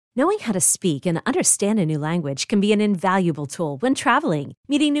Knowing how to speak and understand a new language can be an invaluable tool when traveling,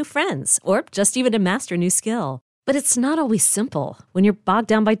 meeting new friends, or just even to master a new skill. But it's not always simple when you're bogged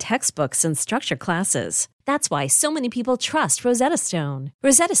down by textbooks and structured classes. That's why so many people trust Rosetta Stone.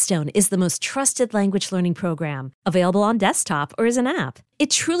 Rosetta Stone is the most trusted language learning program, available on desktop or as an app. It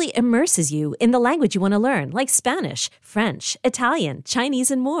truly immerses you in the language you want to learn, like Spanish, French, Italian,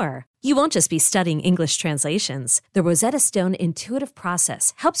 Chinese, and more. You won't just be studying English translations. The Rosetta Stone intuitive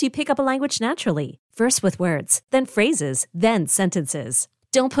process helps you pick up a language naturally, first with words, then phrases, then sentences.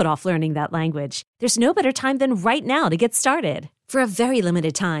 Don't put off learning that language. There's no better time than right now to get started. For a very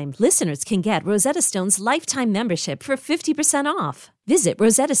limited time, listeners can get Rosetta Stone's lifetime membership for 50% off. Visit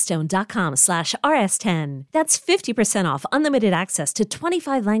rosettastone.com/rs10. That's 50% off unlimited access to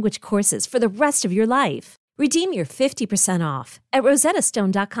 25 language courses for the rest of your life. Redeem your 50% off at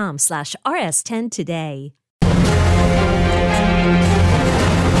rosettastone.com/rs10 today.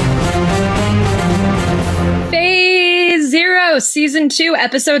 Phase Zero, Season 2,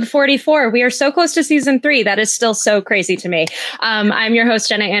 Episode 44. We are so close to Season 3. That is still so crazy to me. I'm your host,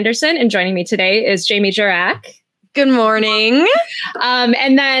 Jenna Anderson, and joining me today is Jamie Jurak. Good morning.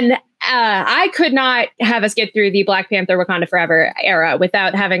 And then I could not have us get through the Black Panther Wakanda Forever era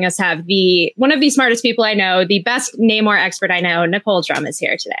without having us have one of the smartest people I know, the best Namor expert I know, Nicole Drum is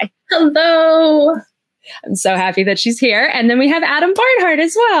here today. Hello. I'm so happy that she's here. And then we have Adam Barnhart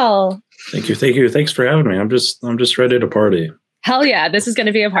as well. Thank you. Thanks for having me. I'm just ready to party. Hell yeah, this is going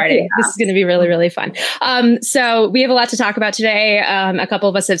to be a party. Yeah. This is going to be really, really fun. So we have a lot to talk about today. A couple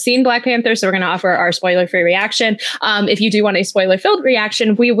of us have seen Black Panther, so we're going to offer our spoiler-free reaction. If you do want a spoiler-filled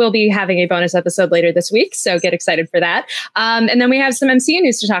reaction, we will be having a bonus episode later this week, so get excited for that. And then we have some MCU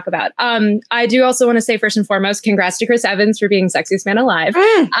news to talk about. I do also want to say, first and foremost, congrats to Chris Evans for being Sexiest Man Alive.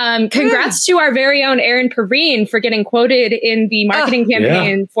 Congrats to our very own Aaron Perrine for getting quoted in the marketing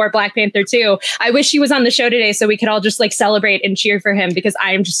campaign for Black Panther 2. I wish he was on the show today so we could all just celebrate and cheer for him, because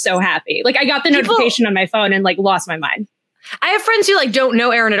I am just so happy. I got the notification on my phone and lost my mind. I have friends who don't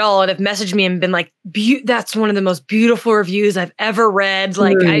know Aaron at all and have messaged me and been like, that's one of the most beautiful reviews I've ever read.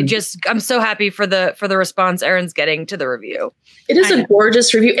 I'm so happy for the response Aaron's getting to the review. It is a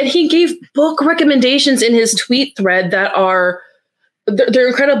gorgeous review. And he gave book recommendations in his tweet thread that they're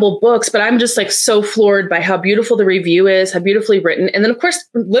incredible books, but I'm just so floored by how beautiful the review is, how beautifully written. And then of course,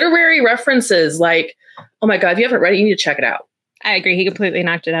 literary references oh my God, if you haven't read it, you need to check it out. I agree. He completely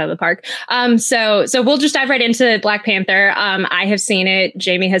knocked it out of the park. So we'll just dive right into Black Panther. I have seen it.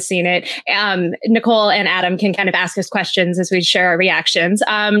 Jamie has seen it. Nicole and Adam can kind of ask us questions as we share our reactions.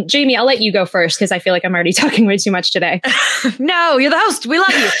 Jamie, I'll let you go first because I feel like I'm already talking way too much today. No, you're the host. We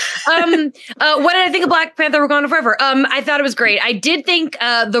love you. What did I think of Black Panther Wakanda Forever? I thought it was great. I did think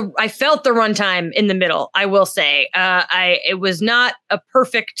I felt the runtime in the middle, I will say. It was not a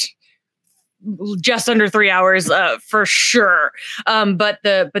perfect just under 3 hours for sure. But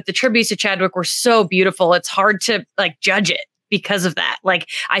the tributes to Chadwick were so beautiful. It's hard to judge it because of that.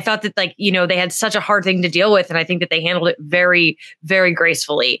 I thought that they had such a hard thing to deal with, and I think that they handled it very, very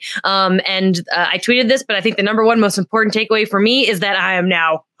gracefully. And I tweeted this, but I think the number one most important takeaway for me is that I am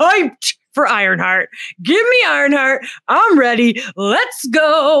now hyped for Ironheart. Give me Ironheart. I'm ready. Let's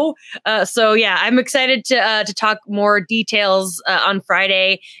go. So yeah, I'm excited to talk more details on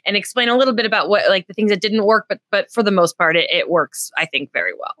Friday and explain a little bit about what the things that didn't work, but for the most part, it works, I think,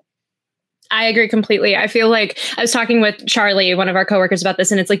 very well. I agree completely. I feel like I was talking with Charlie, one of our coworkers, about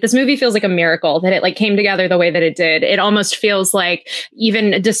this, and it's this movie feels like a miracle that it came together the way that it did. It almost feels like,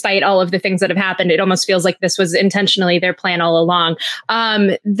 even despite all of the things that have happened, it almost feels like this was intentionally their plan all along.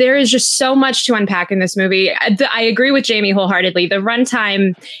 There is just so much to unpack in this movie. I agree with Jamie wholeheartedly. The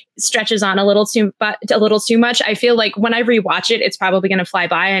runtime stretches on a little too much. I feel like when I rewatch it, it's probably going to fly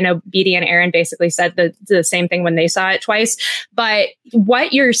by. I know Beatty and Aaron basically said the same thing when they saw it twice, but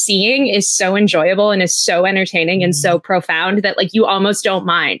what you're seeing is so enjoyable and is so entertaining and so profound that you almost don't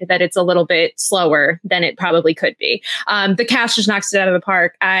mind that it's a little bit slower than it probably could be. The cast just knocks it out of the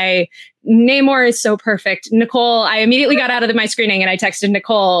park. Namor is so perfect. Nicole, I immediately got out of my screening and I texted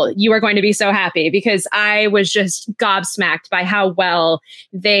Nicole, you are going to be so happy, because I was just gobsmacked by how well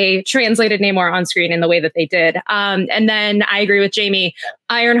they translated Namor on screen in the way that they did. And then I agree with Jamie.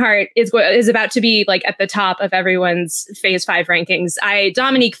 Ironheart is about to be at the top of everyone's Phase 5 rankings.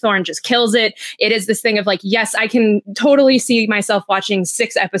 Dominique Thorne just kills it. It is this thing of yes, I can totally see myself watching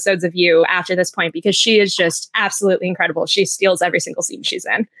 6 episodes of You after this point, because she is just absolutely incredible. She steals every single scene she's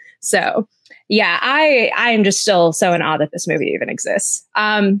in. So yeah, I am just still so in awe that this movie even exists.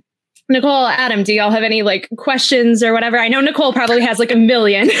 Nicole, Adam, do y'all have any like questions or whatever? I know Nicole probably has like a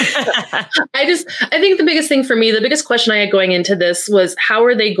million. I think the biggest thing for me, the biggest question I had going into this was how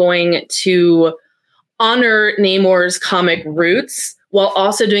are they going to honor Namor's comic roots while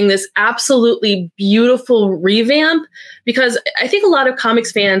also doing this absolutely beautiful revamp? Because I think a lot of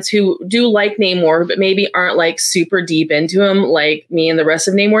comics fans who do like Namor, but maybe aren't like super deep into him, like me and the rest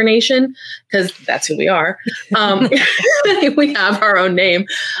of Namor Nation, because that's who we are. We have our own name.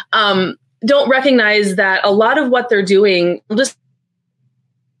 Don't recognize that a lot of what they're doing just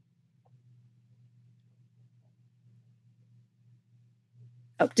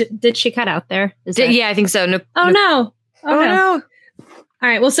Did she cut out there? Yeah, I think so. No. Oh no. No. All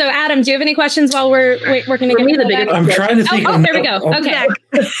right. Well, so Adam, do you have any questions while we're working to get me the biggest? I'm trying to think. Oh, there we go. Okay.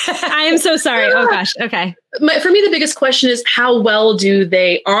 I am so sorry. Oh gosh. Okay. For me, the biggest question is how well do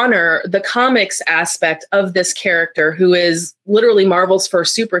they honor the comics aspect of this character who is literally Marvel's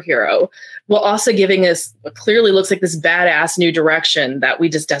first superhero, while also giving us what clearly looks like this badass new direction that we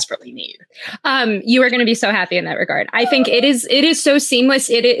just desperately need. You are going to be so happy in that regard. I think it is so seamless.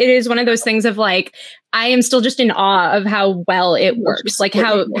 It is one of those things of like, I am still just in awe of how well it works, like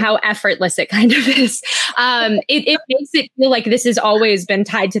how effortless it kind of is. It makes it feel like this has always been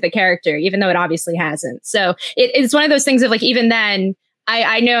tied to the character, even though it obviously hasn't. So it's one of those things of like, even then,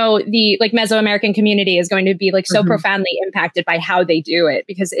 I know the like Mesoamerican community is going to be like so profoundly impacted by how they do it,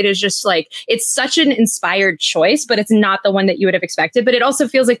 because it is just like, it's such an inspired choice, but it's not the one that you would have expected. But it also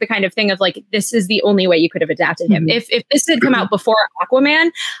feels like the kind of thing of like, this is the only way you could have adapted him. If this had come out before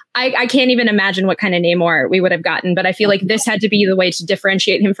Aquaman, I can't even imagine what kind of Namor we would have gotten. But I feel like this had to be the way to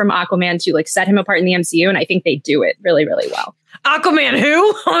differentiate him from Aquaman, to like set him apart in the MCU. And I think they do it really, really well. Aquaman,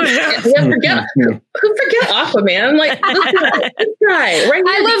 who? Who forget Aquaman? Like, this guy, right?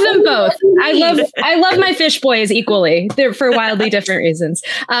 I love them both. I love my fish boys equally. They're for wildly different reasons.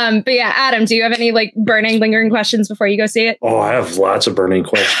 But yeah, Adam, do you have any like burning, lingering questions before you go see it? Oh, I have lots of burning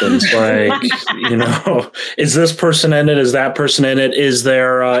questions. Like, is this person in it? Is that person in it? Is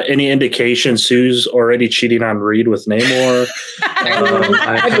there any indication Sue's already cheating on Reed with Namor?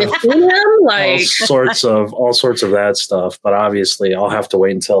 Have you seen him? Like all sorts of that stuff. But obviously, I'll have to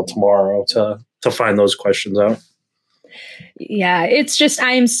wait until tomorrow to find those questions out. Yeah, it's just,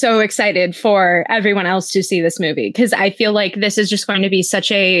 I am so excited for everyone else to see this movie, because I feel like this is just going to be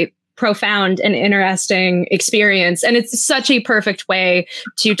such a profound and interesting experience. And it's such a perfect way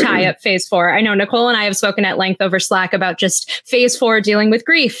to tie up phase 4. I know Nicole and I have spoken at length over Slack about just phase 4 dealing with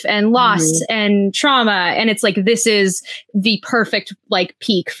grief and loss and trauma. And it's like, this is the perfect like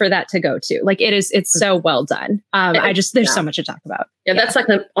peak for that to go to. Like it's so well done. There's so much to talk about. Yeah, that's like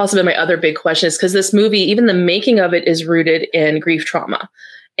also been my other big question, is because this movie, even the making of it, is rooted in grief trauma.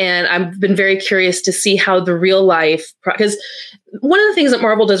 And I've been very curious to see how the real life, because one of the things that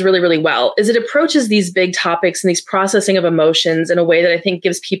Marvel does really, really well is it approaches these big topics and these processing of emotions in a way that I think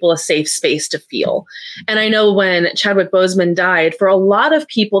gives people a safe space to feel. And I know when Chadwick Boseman died, for a lot of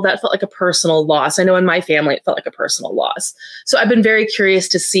people, that felt like a personal loss. I know in my family, it felt like a personal loss. So I've been very curious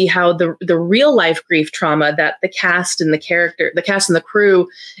to see how the real life grief trauma that the cast and the crew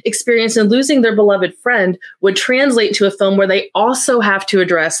experience in losing their beloved friend would translate to a film where they also have to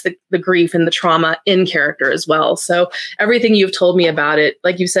address the grief and the trauma in character as well. So everything you've told me about it,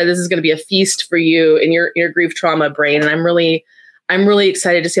 like you said, this is going to be a feast for you in your grief trauma brain. And I'm really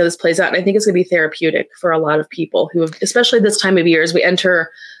excited to see how this plays out. And I think it's going to be therapeutic for a lot of people who have, especially this time of year as we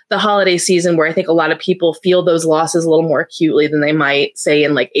enter the holiday season, where I think a lot of people feel those losses a little more acutely than they might say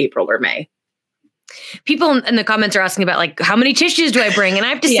in like April or May. People in the comments are asking about like, how many tissues do I bring? And I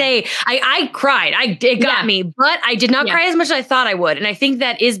have to say, I cried. It got me, but I did not cry as much as I thought I would. And I think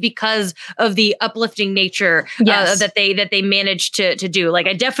that is because of the uplifting nature that they managed to do. Like,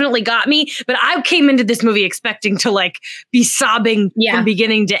 it definitely got me, but I came into this movie expecting to like be sobbing from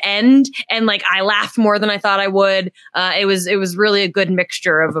beginning to end. And like, I laughed more than I thought I would. It was really a good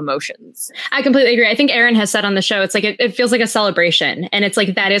mixture of emotions. I completely agree. I think Aaron has said on the show, it's like, it feels like a celebration. And it's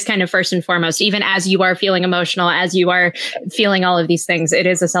like, that is kind of first and foremost, even as you are feeling emotional, as you are feeling all of these things, it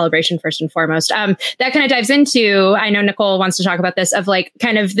is a celebration first and foremost. That kind of dives into, I know Nicole wants to talk about this, of like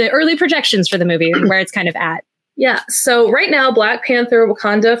kind of the early projections for the movie, where it's kind of at. Yeah. So right now, Black Panther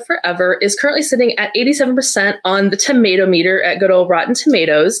Wakanda Forever is currently sitting at 87% on the tomato meter at good old Rotten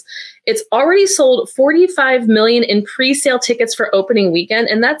Tomatoes. It's already sold 45 million in pre-sale tickets for opening weekend,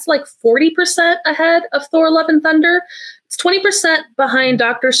 and that's like 40% ahead of Thor: Love and Thunder. It's 20% behind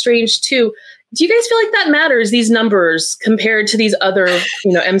Doctor Strange 2. do you guys feel like that matters, these numbers compared to these other,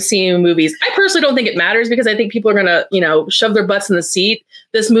 MCU movies? I personally don't think it matters because I think people are going to, shove their butts in the seat.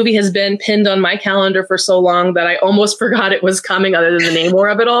 This movie has been pinned on my calendar for so long that I almost forgot it was coming other than the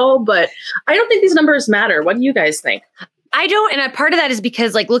Namor of it all. But I don't think these numbers matter. What do you guys think? I don't, and part of that is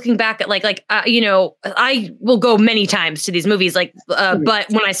because looking back at I will go many times to these movies, but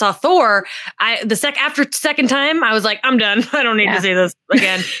when I saw Thor, after second time, I was like, I'm done. I don't need to see this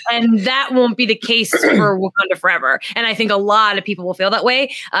again. And that won't be the case for Wakanda Forever. And I think a lot of people will feel that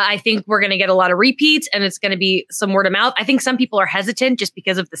way. I think we're going to get a lot of repeats, and it's going to be some word of mouth. I think some people are hesitant just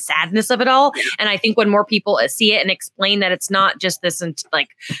because of the sadness of it all. And I think when more people see it and explain that it's not just this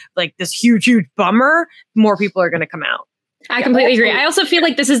like this huge bummer, more people are going to come out. I completely agree. I also feel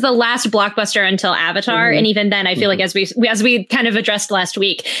like this is the last blockbuster until Avatar. Mm-hmm. And even then, I feel like as we kind of addressed last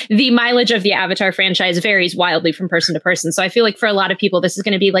week, the mileage of the Avatar franchise varies wildly from person to person. So I feel like for a lot of people, this is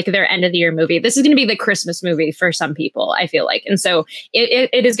going to be like their end of the year movie. This is going to be the Christmas movie for some people, I feel like. And so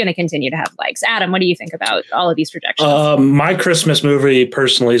it is going to continue to have legs. Adam, what do you think about all of these projections? My Christmas movie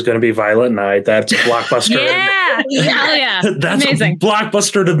personally is going to be Violent Night. That's a blockbuster. Yeah. Hell yeah. That's amazing. A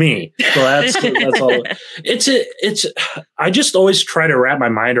blockbuster to me. So that's all. I just always try to wrap my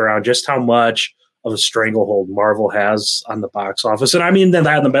mind around just how much of a stranglehold Marvel has on the box office. And I mean that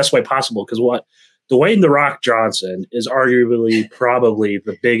in the best way possible, because Dwayne "The Rock" Johnson is arguably probably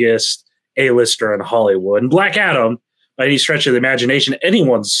the biggest A-lister in Hollywood. And Black Adam, by any stretch of the imagination,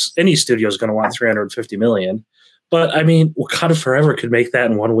 any studio is going to want $350 million. But I mean, Wakanda Forever could make that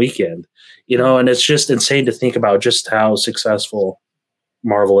in one weekend, and it's just insane to think about just how successful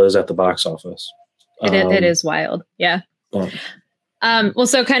Marvel is at the box office. It is wild. Yeah. Well,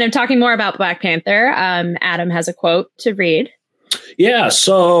 so kind of talking more about Black Panther, Adam has a quote to read. Yeah.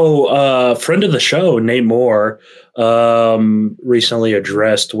 So friend of the show, Nate Moore, recently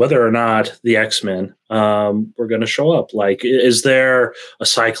addressed whether or not the X-Men were going to show up. Like, is there a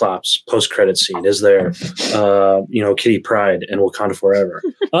Cyclops post-credit scene? Is there, Kitty Pryde and Wakanda Forever?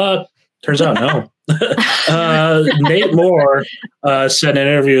 Turns out no. Nate Moore said in an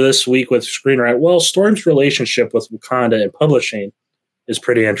interview this week with Screenwriter, well, Storm's relationship with Wakanda and publishing is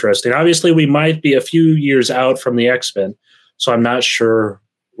pretty interesting. Obviously, we might be a few years out from the X-Men, so I'm not sure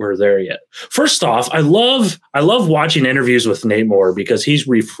we're there yet. First off, I love watching interviews with Nate Moore because he's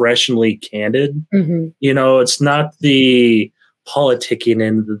refreshingly candid. Mm-hmm. It's not the politicking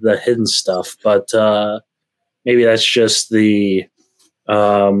and the hidden stuff, but maybe that's just the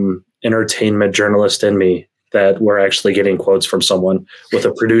entertainment journalist in me that we're actually getting quotes from someone with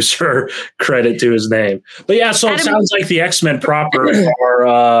a producer credit to his name. But yeah, so it sounds like the X-Men proper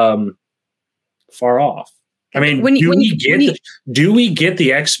are far off. I mean, do we get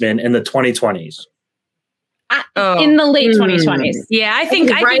the X-Men in the 2020s? In the late 2020s. Yeah, I think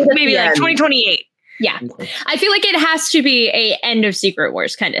maybe like 2028. Yeah. Okay. I feel like it has to be a end of Secret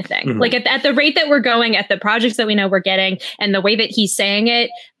Wars kind of thing. Mm-hmm. Like at the rate that we're going, at the projects that we know we're getting, and the way that he's saying it,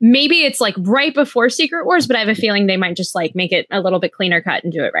 maybe it's like right before Secret Wars, but I have a feeling they might just like make it a little bit cleaner cut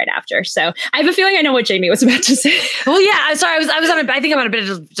and do it right after. So I have a feeling I know what Jamie was about to say. Well, yeah, I'm sorry. I think I'm on a bit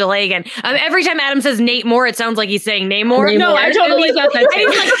of a delay again. Every time Adam says Nate Moore, it sounds like he's saying Namor. No, I totally thought that too.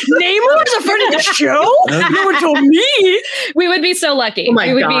 Like, Namor's a friend of the show? No one told me. We would be so lucky. Oh my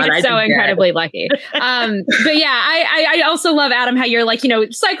we would God, be so incredibly lucky. But yeah, I also love, Adam, how you're like,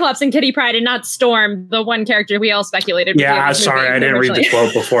 Cyclops and Kitty Pryde and not Storm, the one character we all speculated. Yeah, sorry, I didn't read the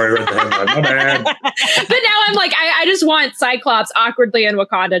quote before I read the headline. My bad. But now I'm like, I just want Cyclops awkwardly in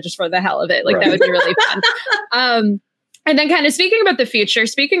Wakanda just for the hell of it. Like, right. That would be really fun. And then kind of speaking about the future,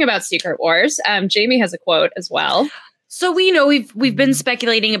 speaking about Secret Wars, Jamie has a quote as well. So we've been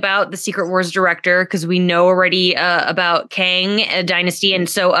speculating about the Secret Wars director because we know already about Kang Dynasty, and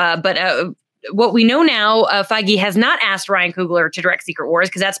so what we know now, Feige has not asked Ryan Coogler to direct Secret Wars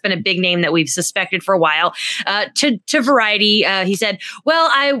because that's been a big name that we've suspected for a while. To Variety, he said, well,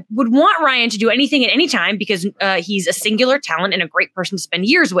 I would want Ryan to do anything at any time because he's a singular talent and a great person to spend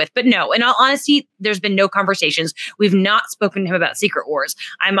years with. But no, in all honesty, there's been no conversations. We've not spoken to him about Secret Wars.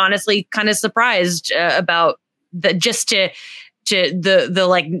 I'm honestly kind of surprised about just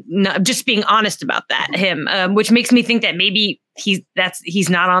being honest about that, which makes me think that maybe he's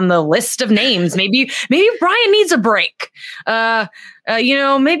not on the list of names. Maybe Brian needs a break.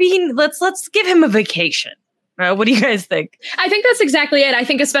 Maybe let's give him a vacation. What do you guys think? I think that's exactly it. I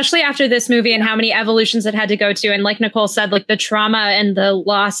think especially after this movie and how many evolutions it had to go to. And like Nicole said, like the trauma and the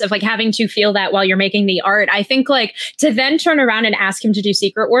loss of like having to feel that while you're making the art. I think like to then turn around and ask him to do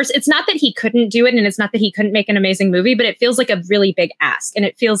Secret Wars, it's not that he couldn't do it and it's not that he couldn't make an amazing movie, but it feels like a really big ask. And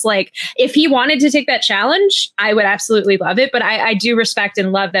it feels like if he wanted to take that challenge, I would absolutely love it. But I do respect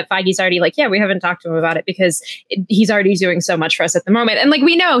and love that Feige's already like, yeah, we haven't talked to him about it because he's already doing so much for us at the moment. And like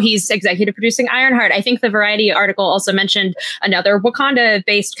we know he's executive producing Ironheart. I think the Variety article also mentioned another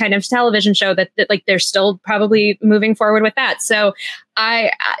Wakanda-based kind of television show that like they're still probably moving forward with that. So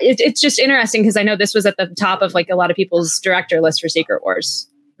it's just interesting because I know this was at the top of like a lot of people's director list for Secret Wars.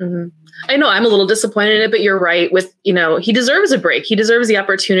 Mm-hmm. I know I'm a little disappointed in it, but you're right. With, he deserves a break. He deserves the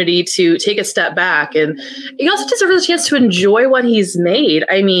opportunity to take a step back, and he also deserves a chance to enjoy what he's made.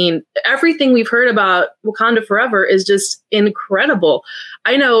 I mean, everything we've heard about Wakanda Forever is just incredible.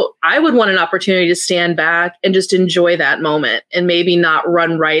 I know I would want an opportunity to stand back and just enjoy that moment and maybe not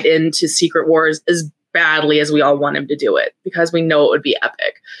run right into Secret Wars as badly as we all want him to do it because we know it would be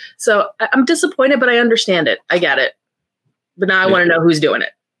epic. So I'm disappointed, but I understand it. I get it. But now I want to know who's doing it.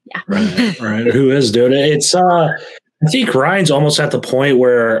 Yeah. Right. Who is doing it? It's I think Ryan's almost at the point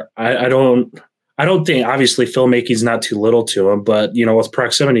where I don't think, obviously filmmaking's not too little to him, but with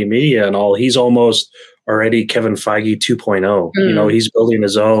proximity media and all, he's almost already Kevin Feige 2.0. He's building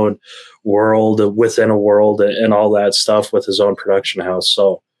his own world within a world and all that stuff with his own production house.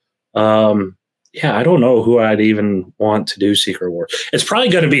 So I don't know who I'd even want to do Secret Wars. It's probably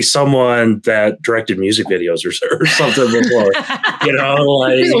going to be someone that directed music videos or something before, like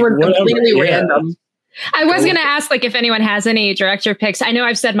completely random. I was going to ask, like, if anyone has any director picks. I know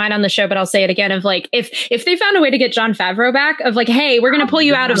I've said mine on the show, but I'll say it again of like, if they found a way to get Jon Favreau back of like, hey, we're going to pull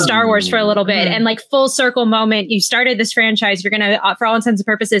you out of Star Wars for a little bit and like full circle moment. You started this franchise. You're going to, for all intents and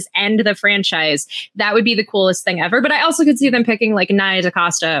purposes, end the franchise. That would be the coolest thing ever. But I also could see them picking like Nia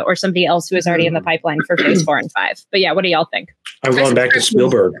DaCosta or somebody else who is already in the pipeline for phase 4 and 5. But yeah, what do y'all think? I'm going back to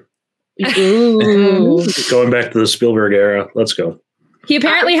Spielberg. Ooh. Going back to the Spielberg era. Let's go. He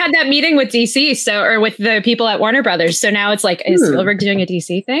apparently had that meeting with DC, or with the people at Warner Brothers. So now it's like, is Spielberg doing a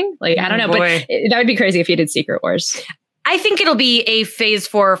DC thing? Like, I don't know, but that would be crazy if he did Secret Wars. I think it'll be a phase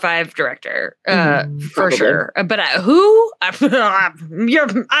 4 or 5 director, for sure. But who? I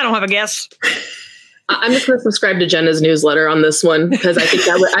don't have a guess. I'm just going to subscribe to Jenna's newsletter on this one because I think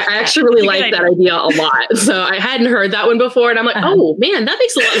I actually really like that idea a lot. So I hadn't heard that one before, and I'm like, oh man, that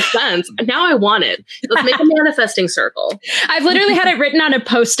makes a lot of sense. Now I want it. Let's make a manifesting circle. I've literally had it written on a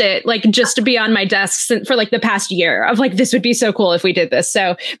Post-it, like just to be on my desk for like the past year of like, this would be so cool if we did this.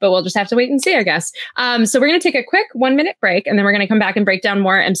 So, but we'll just have to wait and see, I guess. So we're going to take a quick 1-minute break, and then we're going to come back and break down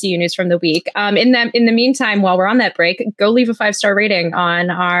more MCU news from the week. In the meantime, while we're on that break, go leave a 5-star rating on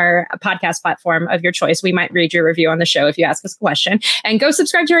our podcast platform of your choice. We might read your review on the show if you ask us a question, and go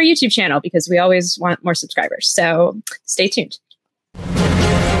subscribe to our YouTube channel because we always want more subscribers. So stay tuned.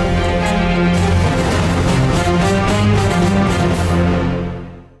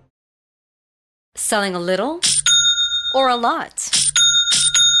 Selling a little or a lot?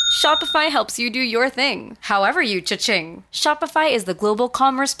 Shopify helps you do your thing, however you cha-ching. Shopify is the global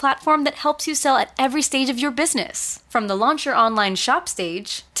commerce platform that helps you sell at every stage of your business. From the launch your online shop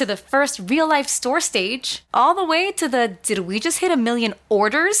stage, to the first real-life store stage, all the way to the did we just hit 1 million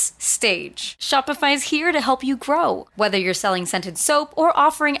orders stage. Shopify's here to help you grow. Whether you're selling scented soap or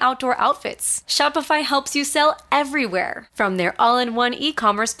offering outdoor outfits, Shopify helps you sell everywhere. From their all-in-one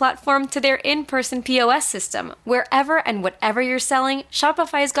e-commerce platform to their in-person POS system, wherever and whatever you're selling,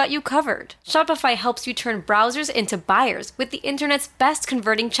 Shopify's got you covered. Shopify helps you turn browsers into buyers with the internet's best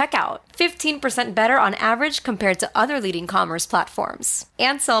converting checkout. 15% better on average compared to other leading commerce platforms.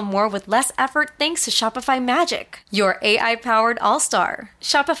 And sell more with less effort thanks to Shopify Magic, your AI-powered all-star.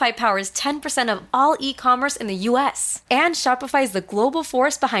 Shopify powers 10% of all e-commerce in the US. And Shopify is the global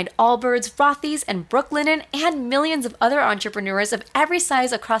force behind Allbirds, Rothy's, and Brooklinen, and millions of other entrepreneurs of every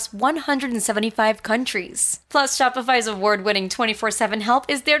size across 175 countries. Plus, Shopify's award-winning 24/7 help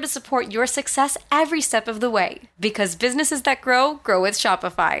is there to support your success every step of the way. Because businesses that grow with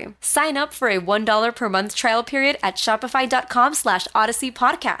Shopify. Sign up for a $1 per month trial period at shopify.com/Odyssey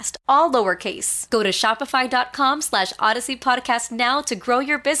Podcast, all lowercase. Go to shopify.com/Odyssey Podcast now to grow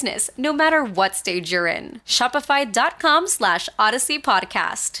your business, no matter what stage you're in. Shopify.com/Odyssey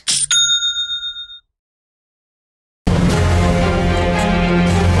Podcast.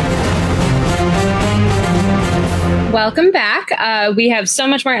 Welcome back. We have so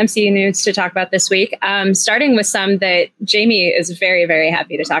much more MCU news to talk about this week, starting with some that Jamie is very, very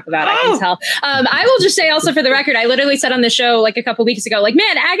happy to talk about, I can tell. I will just say also for the record, I literally said on the show like a couple weeks ago, like,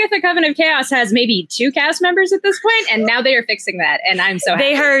 man, Agatha Coven of Chaos has maybe 2 cast members at this point, and now they are fixing that, and I'm so happy.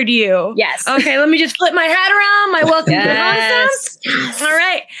 They heard you. Yes. Okay, let me just flip my hat around. My welcome to the nonsense. Yes. All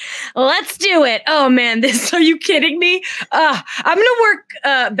right, let's do it. Oh, man, are you kidding me? I'm going to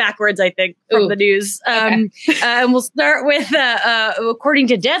work backwards, I think, from the news. And we'll start with, according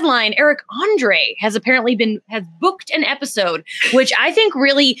to Deadline, Eric Andre has booked an episode, which I think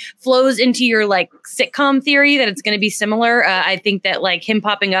really flows into your like sitcom theory that it's going to be similar. I think that like him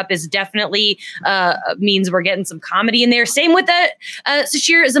popping up is definitely means we're getting some comedy in there. Same with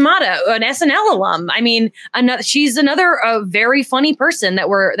Sashir Zamata, an SNL alum. I mean, she's another very funny person that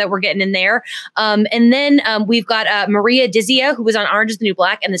we're getting in there. And then we've got Maria Dizia, who was on Orange is the New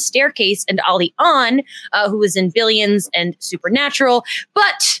Black and The Staircase, and Ali Ahn, who was in Billions and Supernatural.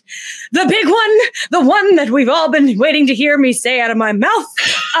 But the big one, the one that we've all been waiting to hear me say out of my mouth,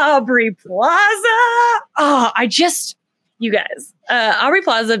 Aubrey Plaza. You guys, Aubrey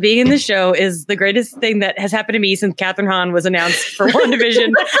Plaza being in the show is the greatest thing that has happened to me since Catherine Hahn was announced for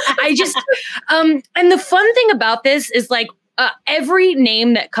WandaVision. And the fun thing about this is like, every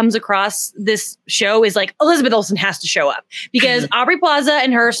name that comes across this show is like Elizabeth Olsen has to show up because Aubrey Plaza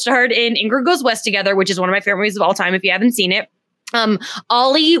and her starred in Ingrid Goes West together, which is one of my favorite movies of all time. If you haven't seen it,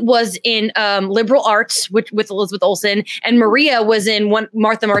 Ollie was in Liberal Arts with Elizabeth Olsen, and Maria was in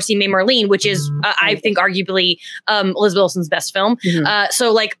Martha, Marcy, May, Marlene, which is I think arguably Elizabeth Olsen's best film.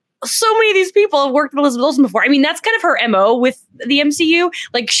 So like. So many of these people have worked with Elizabeth Olsen before. I mean, that's kind of her MO with the MCU.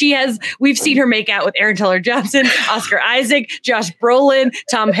 Like we've seen her make out with Aaron Taylor-Johnson, Oscar Isaac, Josh Brolin,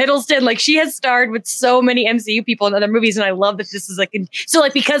 Tom Hiddleston. Like she has starred with so many MCU people in other movies. And I love that this is like,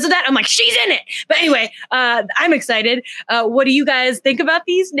 because of that, I'm like, she's in it. But anyway, I'm excited. What do you guys think about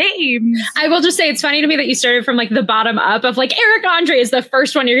these names? I will just say it's funny to me that you started from like the bottom up of like Eric Andre is the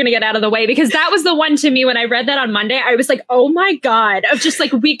first one you're going to get out of the way, because that was the one to me when I read that on Monday. I was like, oh my God, of just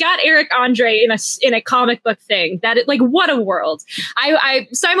like, we got Eric Andre in a comic book thing. What a world. I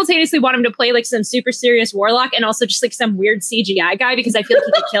simultaneously want him to play like some super serious warlock and also just like some weird CGI guy, because I feel like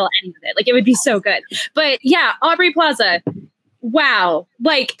he could kill any of it. Like it would be so good. But yeah, Aubrey Plaza. Wow.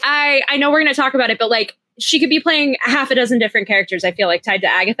 Like I know we're going to talk about it, but like she could be playing 6 different characters, I feel like, tied to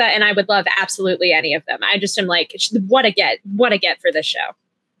Agatha, and I would love absolutely any of them. I just am like, what a get for this show.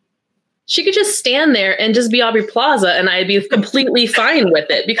 She could just stand there and just be Aubrey Plaza, and I'd be completely fine with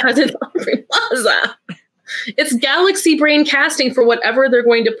it because it's Aubrey Plaza. It's galaxy brain casting for whatever they're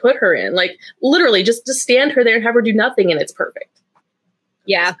going to put her in. Like literally just stand her there and have her do nothing, and it's perfect.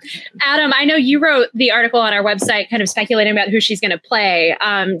 Yeah. Adam, I know you wrote the article on our website kind of speculating about who she's going to play.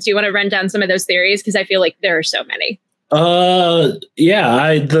 Do you want to run down some of those theories? Because I feel like there are so many.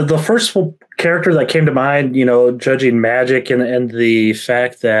 Yeah, the first character that came to mind, judging magic and the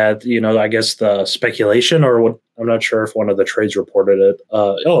fact that, I guess the speculation or what, I'm not sure if one of the trades reported it.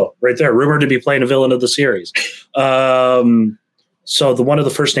 Right there, rumored to be playing a villain of the series. So one of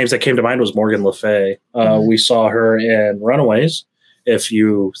the first names that came to mind was Morgan Le Fay. We saw her in Runaways. If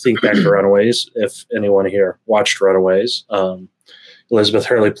you think back to Runaways, if anyone here watched Runaways, Elizabeth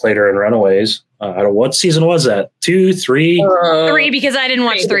Hurley played her in Runaways. I don't know, what season was that? 2, 3? 3, because I didn't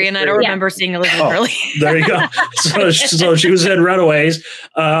watch 3 and I don't remember seeing Elizabeth Hurley. There you go. So she was in Runaways,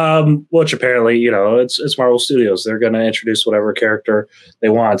 which apparently, it's Marvel Studios. They're going to introduce whatever character they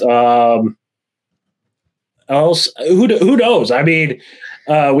want. Else, who knows? I mean,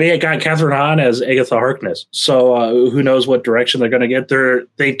 we got Catherine Hahn as Agatha Harkness. So who knows what direction they're going to get there.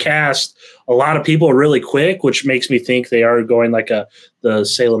 They cast a lot of people really quick, which makes me think they are going like the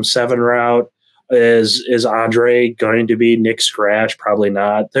Salem 7 route. Is Andre going to be Nick Scratch? Probably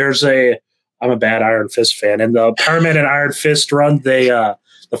not. I'm a bad Iron Fist fan. In the Power Man and Iron Fist run, the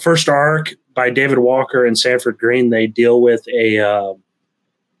first arc by David Walker and Sanford Green, they deal with a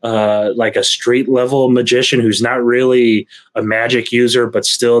street level magician who's not really a magic user, but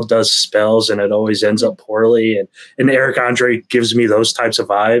still does spells, and it always ends up poorly. And Eric Andre gives me those types of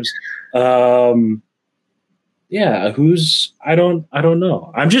vibes. I don't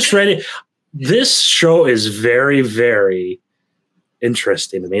know. I'm just ready. This show is very, very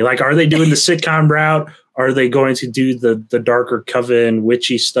interesting to me. Like, are they doing the sitcom route? Are they going to do the darker coven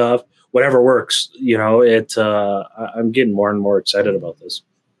witchy stuff? Whatever works, I'm getting more and more excited about this.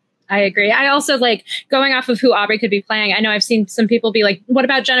 I agree. I also like going off of who Aubrey could be playing. I know I've seen some people be like, what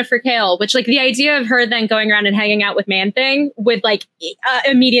about Jennifer Kale? Which like the idea of her then going around and hanging out with Man-Thing would like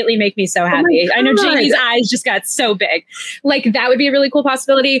immediately make me so happy. I know Jamie's eyes just got so big. Like that would be a really cool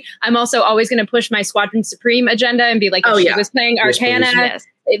possibility. I'm also always going to push my Squadron Supreme agenda and be like, if she was playing Arcana, Yes.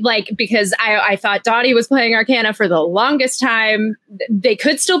 like, because I thought Dottie was playing Arcana for the longest time. They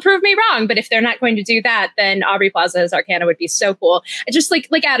could still prove me wrong, but if they're not going to do that, then Aubrey Plaza as Arcana would be so cool. Just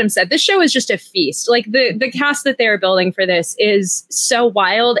like Adam said, this show is just a feast. Like the cast that they're building for this is so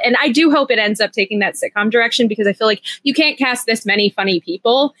wild. And I do hope it ends up taking that sitcom direction, because I feel like you can't cast this many funny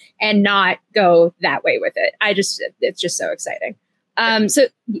people and not go that way with it. It's just so exciting.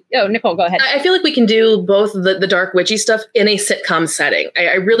 Nicole, go ahead. I feel like we can do both the dark witchy stuff in a sitcom setting.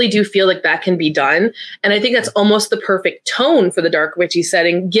 I really do feel like that can be done. And I think that's almost the perfect tone for the dark witchy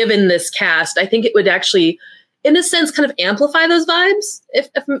setting, given this cast. I think it would actually, in a sense, kind of amplify those vibes. If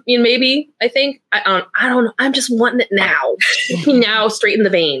maybe, I think, I don't know. I'm just wanting it now. Now, straight in the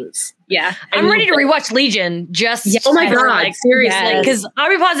veins. Yeah. I'm ready to rewatch Legion. Oh my God, seriously. Because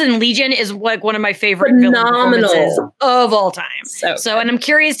Aubrey Plaza in Legion is like one of my favorite villain performances of all time. So and I'm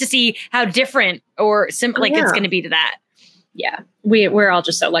curious to see how different or it's going to be to that. Yeah, we're all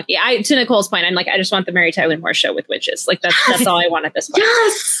just so lucky. To Nicole's point, I'm like, I just want the Mary Tyler Moore show with witches. Like that's all I want at this point.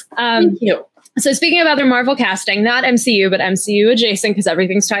 Yes. Thank you. So speaking of other Marvel casting, not MCU, but MCU adjacent, because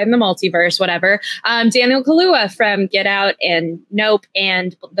everything's tied in the multiverse, whatever. Daniel Kaluuya from Get Out and Nope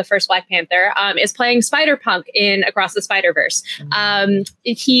and the first Black Panther is playing Spider-Punk in Across the Spider-Verse.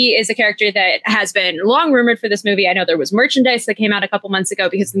 He is a character that has been long rumored for this movie. I know there was merchandise that came out a couple months ago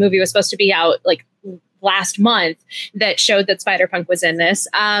because the movie was supposed to be out like last month that showed that Spider-Punk was in this.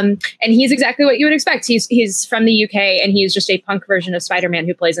 And he's exactly what you would expect. He's from the UK and he's just a punk version of Spider-Man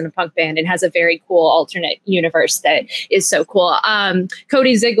who plays in a punk band and has a very cool alternate universe that is so cool.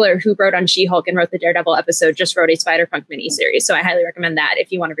 Cody Ziegler, who wrote on She-Hulk and wrote the Daredevil episode, just wrote a Spider-Punk miniseries. So I highly recommend that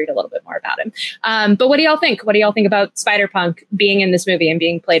if you want to read a little bit more about him. But what do y'all think? What do y'all think about Spider-Punk being in this movie and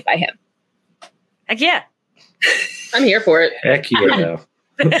being played by him? Heck yeah. I'm here for it. Heck yeah.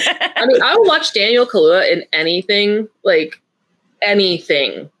 I mean, I will watch Daniel Kaluuya in anything, like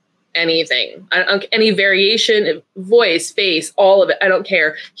anything. Any variation, voice, face, all of it. I don't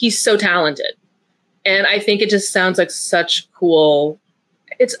care. He's so talented. And I think it just sounds like such cool.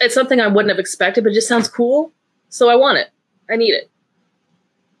 It's something I wouldn't have expected, but it just sounds cool. So I want it. I need it.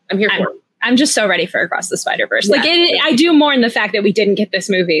 I'm here for it. I'm just so ready for Across the Spider-Verse. Like I do mourn the fact that we didn't get this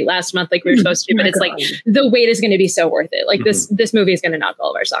movie last month like we were supposed to, but it's like the wait is going to be so worth it. Like this movie is going to knock all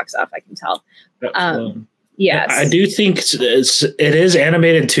of our socks off. I can tell. Yes. I do think it is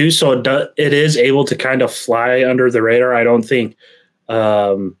animated too, so it is able to kind of fly under the radar. I don't think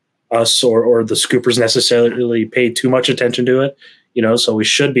us or the Scoopers necessarily pay too much attention to it, so we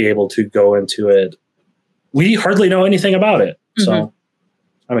should be able to go into it. We hardly know anything about it, so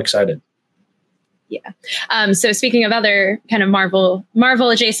I'm excited. Yeah. So speaking of other kind of Marvel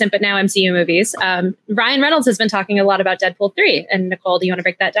adjacent, but now MCU movies, Ryan Reynolds has been talking a lot about Deadpool 3. And Nicole, do you want to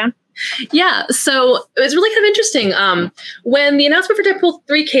break that down? Yeah. So it was really kind of interesting. When the announcement for Deadpool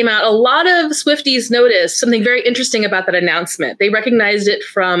 3 came out, a lot of Swifties noticed something very interesting about that announcement. They recognized it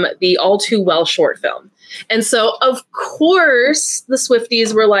from the All Too Well short film. And so, of course, the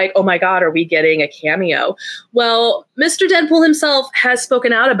Swifties were like, oh my God, are we getting a cameo? Well, Mr. Deadpool himself has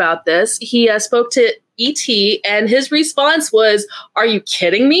spoken out about this. He spoke to E.T. and his response was, are you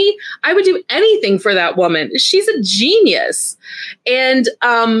kidding me? I would do anything for that woman. She's a genius. And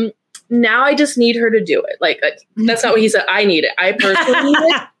now I just need her to do it. Like, that's not what he said. I need it. I personally need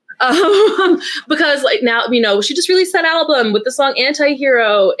it. Because like now, she just released that album with the song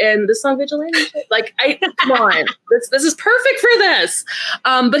Anti-Hero and the song Vigilante. Like, come on, this is perfect for this.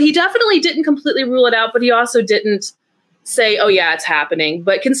 But he definitely didn't completely rule it out, but he also didn't say, oh yeah, it's happening.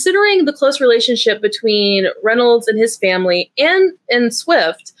 But considering the close relationship between Reynolds and his family and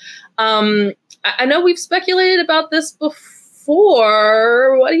Swift, I know we've speculated about this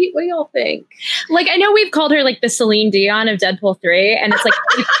before. What do y'all think? Like, I know we've called her like the Celine Dion of Deadpool 3, and it's like,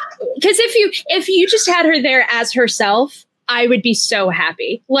 because if you just had her there as herself, I would be so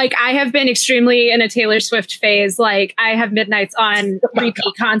happy. Like, I have been extremely in a Taylor Swift phase. Like, I have Midnights on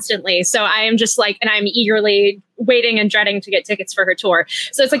repeat constantly. So I am just like, and I'm eagerly waiting and dreading to get tickets for her tour.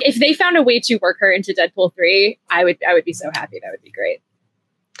 So it's like, if they found a way to work her into Deadpool 3, I would be so happy. That would be great.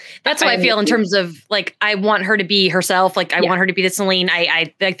 That's how I feel in terms of like, I want her to be herself. Like, I want her to be the Celine.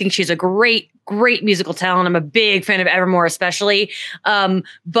 I think she's a great musical talent. I'm a big fan of Evermore, especially.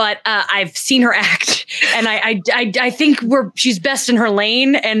 But I've seen her act, and I think she's best in her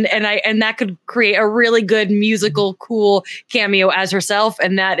lane, and that could create a really good musical, cool cameo as herself.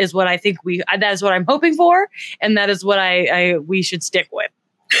 And that is what I think that is what I'm hoping for, and that is what we should stick with.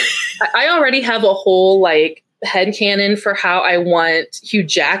 I already have a whole headcanon for how I want Hugh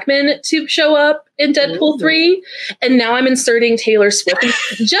Jackman to show up in Deadpool 3, and now I'm inserting Taylor Swift.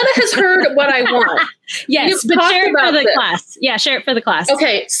 Jenna has heard what I want. Yes, but share it for the class. Yeah, share it for the class.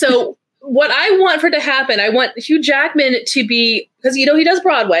 Okay, so what I want for to happen, I want Hugh Jackman to be, because he does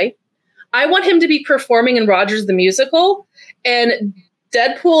Broadway. I want him to be performing in Rogers the Musical, and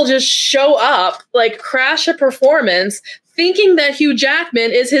Deadpool just show up, crash a performance, thinking that Hugh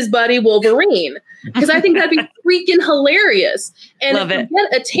Jackman is his buddy Wolverine. Because I think that'd be freaking hilarious. And Love it.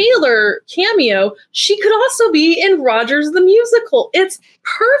 Get a Taylor cameo, she could also be in Rogers the Musical. It's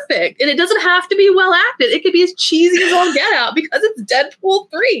perfect. And it doesn't have to be well acted. It could be as cheesy as all get out because it's Deadpool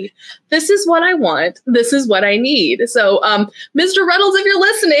 3. This is what I want. This is what I need. So, Mr. Reynolds, if you're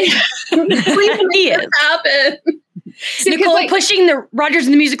listening, please make this happen. Nicole pushing the Rogers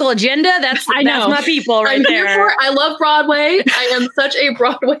and the Musical agenda. That's my people right there. I love Broadway. I am such a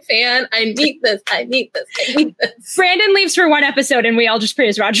Broadway fan. I need this. Brandon leaves for one episode and we all just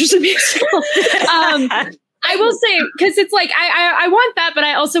praise Rogers and Musical. I will say, because it's I want that, but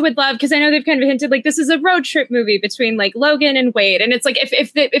I also would love, because I know they've kind of hinted this is a road trip movie between Logan and Wade, and it's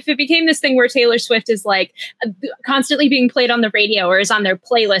if it became this thing where Taylor Swift is constantly being played on the radio or is on their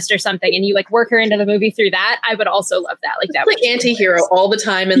playlist or something, and you work her into the movie through that, I would also love that. That would anti-hero all the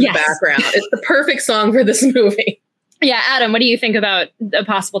time in the background. It's the perfect song for this movie. Yeah, Adam, what do you think about a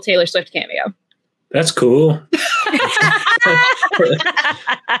possible Taylor Swift cameo? That's cool.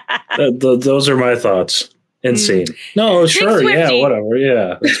 Those are my thoughts. Insane. No, sure. Yeah, whatever.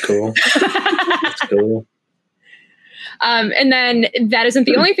 Yeah, that's cool. That's cool. And then that isn't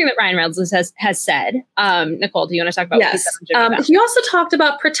the only thing that Ryan Reynolds has said. Nicole, do you want to talk about what he said on Jimmy He also talked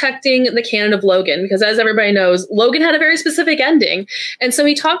about protecting the canon of Logan, because as everybody knows, Logan had a very specific ending. And so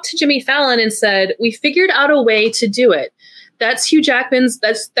he talked to Jimmy Fallon and said, we figured out a way to do it. That's Hugh Jackman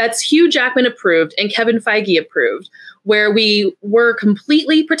approved and Kevin Feige approved, where we were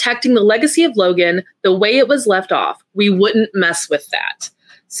completely protecting the legacy of Logan the way it was left off. We wouldn't mess with that.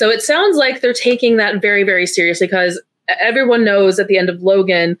 So it sounds like they're taking that very, very seriously, because everyone knows at the end of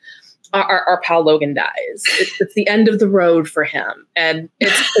Logan, our pal Logan dies. It's the end of the road for him, and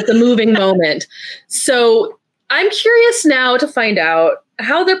it's a moving moment. So I'm curious now to find out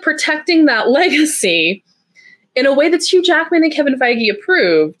how they're protecting that legacy in a way that's Hugh Jackman and Kevin Feige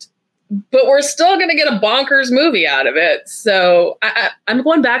approved, but we're still going to get a bonkers movie out of it. So I'm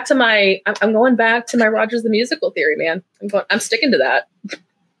going back to my Rogers the Musical theory, man. I'm sticking to that.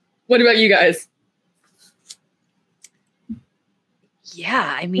 What about you guys?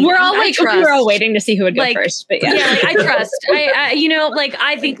 Yeah, I mean, we're all waiting to see who would go first. But I trust.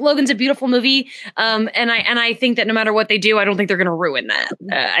 I think Logan's a beautiful movie, and I think that no matter what they do, I don't think they're going to ruin that.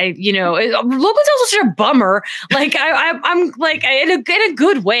 Logan's also such a bummer. I'm in a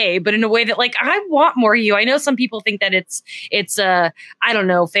good way, but in a way that I want more Hugh. I know some people think that it's I don't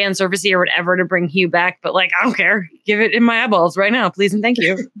know, fan servicey or whatever to bring Hugh back, but I don't care. Give it in my eyeballs right now, please and thank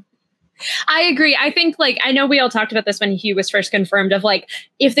you. I agree. I think I know we all talked about this when Hugh was first confirmed of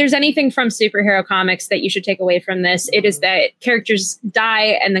if there's anything from superhero comics that you should take away from this, it is that characters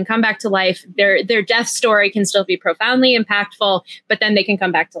die and then come back to life. Their death story can still be profoundly impactful, but then they can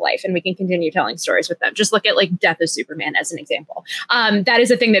come back to life and we can continue telling stories with them. Just look at Death of Superman as an example. That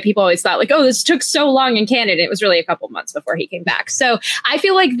is a thing that people always thought this took so long in canon. It was really a couple months before he came back. So I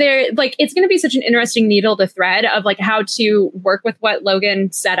feel it's going to be such an interesting needle to thread of how to work with what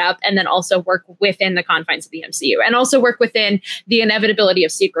Logan set up, and then also work within the confines of the MCU, and also work within the inevitability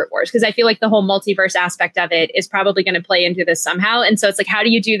of Secret Wars, because I feel the whole multiverse aspect of it is probably going to play into this somehow. And so it's how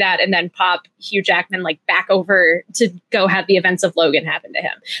do you do that and then pop Hugh Jackman back over to go have the events of Logan happen to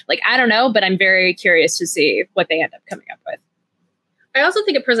him? I don't know, but I'm very curious to see what they end up coming up with. I also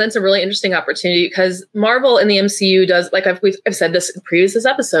think it presents a really interesting opportunity, because Marvel and the MCU does, I've said this in previous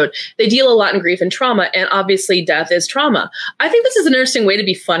episode, they deal a lot in grief and trauma, and obviously death is trauma. I think this is an interesting way to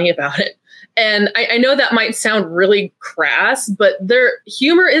be funny about it. And I know that might sound really crass, but their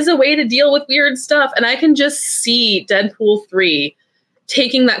humor is a way to deal with weird stuff. And I can just see Deadpool 3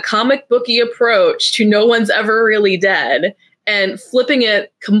 taking that comic booky approach to no one's ever really dead and flipping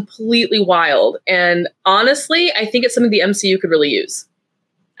it completely wild. And honestly, I think it's something the MCU could really use.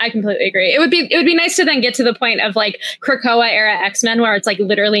 I completely agree. It would be nice to then get to the point of like Krakoa era X-Men where it's like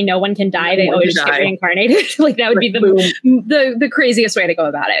literally no one can die. They always just get reincarnated. Like that would be the craziest way to go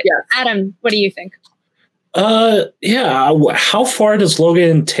about it. Yes. Adam, what do you think? Yeah. How far does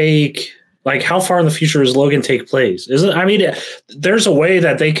Logan take? Like, how far in the future does Logan take place? There's a way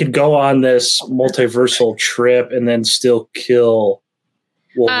that they could go on this multiversal trip and then still kill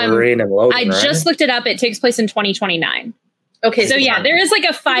Wolverine and Logan. I just looked it up. It takes place in 2029. Okay, so yeah, there is like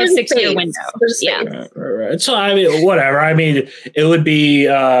a 5-6 year window. Yeah, right. So I mean, whatever. I mean, it would be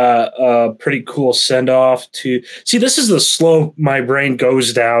a pretty cool send off to see. This is the slope my brain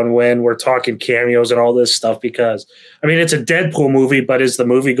goes down when we're talking cameos and all this stuff because I mean, it's a Deadpool movie, but is the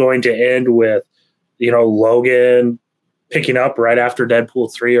movie going to end with Logan picking up right after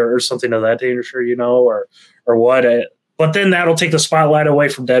Deadpool 3 or something of that nature, or what? But then that'll take the spotlight away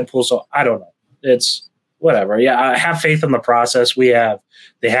from Deadpool. So I don't know. It's whatever. Yeah, I have faith in the process. They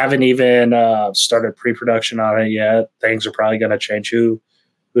haven't even started pre-production on it yet. Things are probably going to change. Who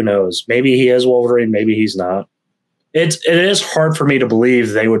knows? Maybe he is Wolverine. Maybe he's not. It is hard for me to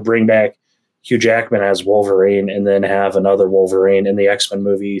believe they would bring back Hugh Jackman as Wolverine and then have another Wolverine in the X-Men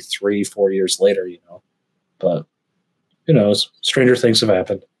movie 3-4 years later, But who knows? Stranger things have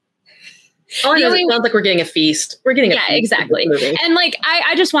happened. All I know, it sounds like we're getting a feast. We're getting a feast. Yeah, exactly. And like,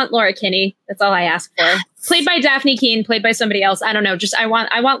 I just want Laura Kinney. That's all I ask for. Played by Daphne Keane, played by somebody else. I don't know. Just I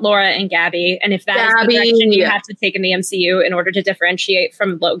want Laura and Gabby. And if that is the direction you have to take in the MCU in order to differentiate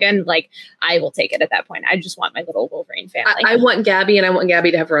from Logan, like I will take it at that point. I just want my little Wolverine family. I want Gabby, and I want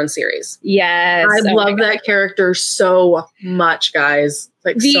Gabby to have her own series. Yes, I love that character so much, guys.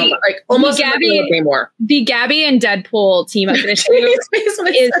 Like so much, like almost the Gabby and Deadpool team up issue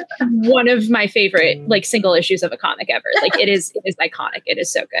is one of my favorite like single issues of a comic ever. Like it is iconic. It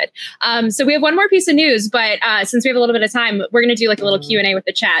is so good. So we have one more piece of news, but since we have a little bit of time, we're going to do like a little Q&A with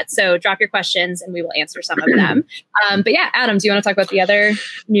the chat. So drop your questions and we will answer some of them. But yeah, Adam, do you want to talk about the other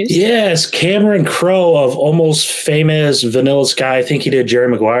news? Yes, Cameron Crowe of Almost Famous, Vanilla Sky. I think he did Jerry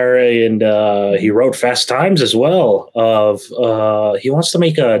Maguire and he wrote Fast Times as well. He wants to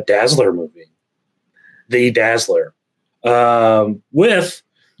make a Dazzler movie, The Dazzler, with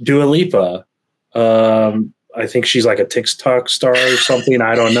Dua Lipa. I think she's like a TikTok star or something.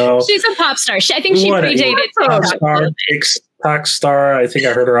 I don't know. She's a pop star. I think she predated TikTok star. I think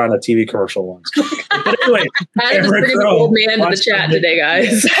I heard her on a TV commercial once. But anyway, I'm just bringing the old man to the chat today,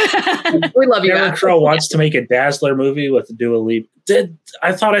 guys. We love you. Cameron Crowe wants to make a Dazzler movie with Dua Lipa.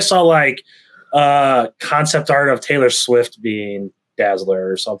 I thought I saw like concept art of Taylor Swift being Dazzler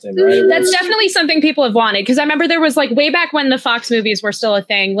or something, right? That's definitely something people have wanted because I remember there was like way back when the Fox movies were still a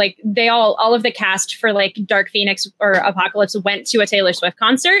thing. Like they all of the cast for like Dark Phoenix or Apocalypse went to a Taylor Swift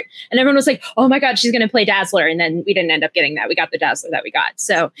concert, and everyone was like, "Oh my God, she's going to play Dazzler!" And then we didn't end up getting that. We got the Dazzler that we got.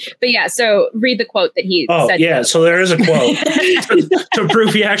 So, but yeah. So read the quote that he said. Yeah. So there is a quote to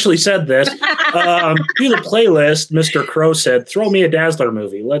prove he actually said this. To the playlist, Mr. Crow said, "Throw me a Dazzler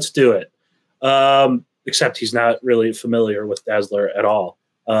movie. Let's do it." Except he's not really familiar with Dazzler at all,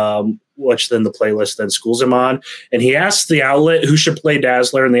 which then the playlist then schools him on. And he asks the outlet who should play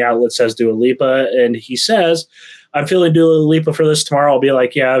Dazzler, and the outlet says Dua Lipa. And he says, "I'm feeling Dua Lipa for this tomorrow." I'll be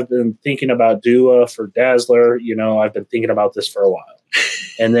like, "Yeah, I've been thinking about Dua for Dazzler. I've been thinking about this for a while."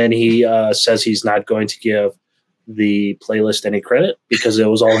 And then he says he's not going to give the playlist any credit because it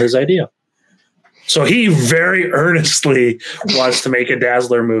was all his idea. So he very earnestly wants to make a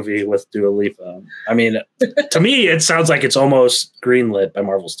Dazzler movie with Dua Lipa. I mean, to me, it sounds like it's almost greenlit by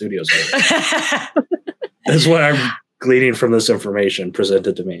Marvel Studios. That's what I'm gleaning from this information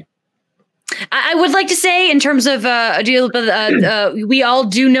presented to me. I would like to say, in terms of we all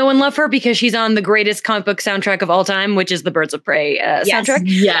do know and love her because she's on the greatest comic book soundtrack of all time, which is the Birds of Prey soundtrack.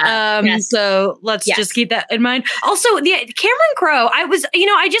 Yes. So let's just keep that in mind. Also, Cameron Crowe,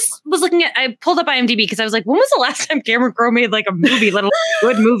 I just was I pulled up IMDb because I was like, when was the last time Cameron Crowe made like a movie, let alone a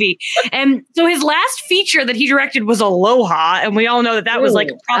good movie? And so his last feature that he directed was Aloha, and we all know that was like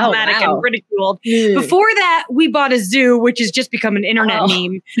problematic and ridiculed. Before that, We Bought a Zoo, which has just become an internet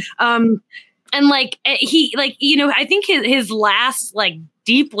meme. And I think his last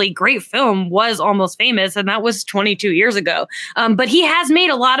deeply great film was Almost Famous, and that was 22 years ago. But he has made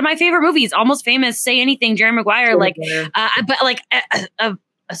a lot of my favorite movies. Almost Famous, Say Anything, Jerry Maguire, but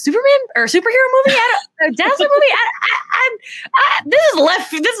a Superman or a superhero movie, a Dazzler movie. This is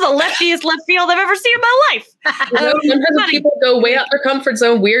the leftiest left field I've ever seen in my life. Sometimes people go way out their comfort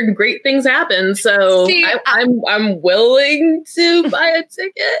zone, weird and great things happen. So I'm willing to buy a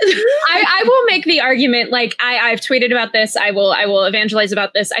ticket. I will make the argument, like I've tweeted about this. I will evangelize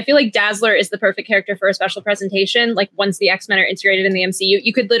about this. I feel like Dazzler is the perfect character for a special presentation. Like once the X-Men are integrated in the MCU,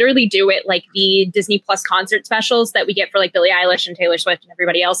 you could literally do it like the Disney Plus concert specials that we get for like Billie Eilish and Taylor Swift and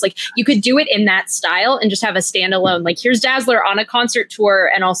everybody else. Like you could do it in that style and just have a standalone, like here's Dazzler on a concert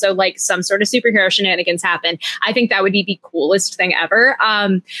tour and also like some sort of superhero shenanigans happen. I think that would be the coolest thing ever.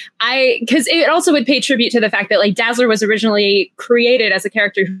 Because it also would pay tribute to the fact that like Dazzler was originally created as a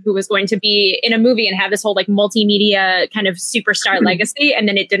character who was going to be in a movie and have this whole like multimedia kind of superstar legacy. And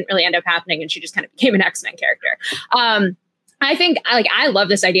then it didn't really end up happening. And she just kind of became an X-Men character. I think I love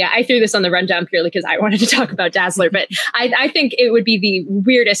this idea. I threw this on the rundown purely because I wanted to talk about Dazzler, but I think it would be the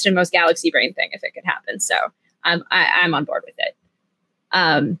weirdest and most galaxy brain thing if it could happen. So I'm on board with it.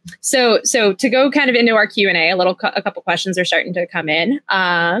 So to go kind of into our Q&A, a couple questions are starting to come in.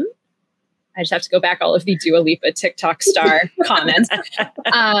 I just have to go back all of the Dua Lipa TikTok star comments.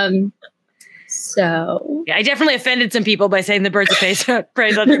 So yeah, I definitely offended some people by saying the Birds of Prey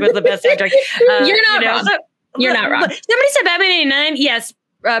soundtrack was the best soundtrack. You're not wrong. You're not wrong. Somebody said Batman 89. Yes.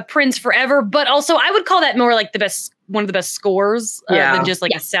 Prince Forever, but also I would call that more like one of the best scores than just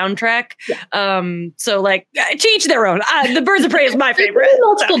like a soundtrack. Yeah. So like to each their own. The Birds of Prey is my favorite.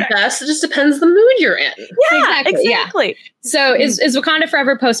 Multiple best. It just depends the mood you're in. Yeah, exactly. Yeah. So is Wakanda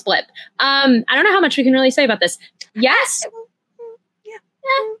Forever post blip? I don't know how much we can really say about this. Yes. Yeah.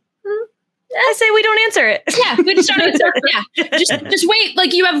 I say we don't answer it. Yeah, we just don't answer. Yeah, just wait.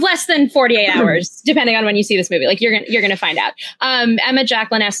 Like you have less than 48 hours, depending on when you see this movie. Like you're gonna find out. Emma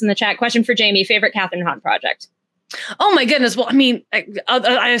Jacqueline asks in the chat. Question for Jamie: favorite Catherine Hahn project? Oh my goodness. Well, I mean,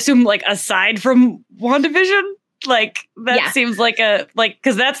 I assume like aside from WandaVision, like that seems like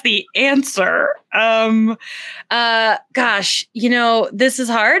because that's the answer. Gosh, this is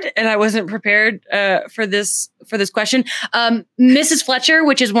hard, and I wasn't prepared for this question. Mrs. Fletcher,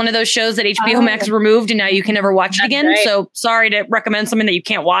 which is one of those shows that HBO Max removed, and now you can never watch it again. Right. So sorry to recommend something that you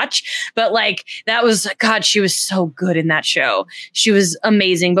can't watch, but like that was she was so good in that show. She was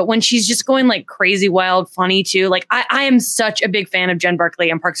amazing. But when she's just going like crazy, wild, funny too, like I am such a big fan of Jen Barkley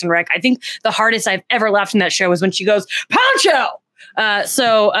on Parks and Rec. I think the hardest I've ever laughed in that show was when she goes Poncho.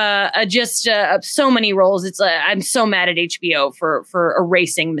 Just so many roles. It's I'm so mad at HBO for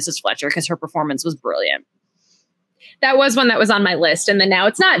erasing Mrs. Fletcher because her performance was brilliant. That was one that was on my list, and then now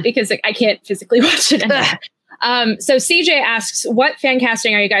it's not because I can't physically watch it anymore. So CJ asks, what fan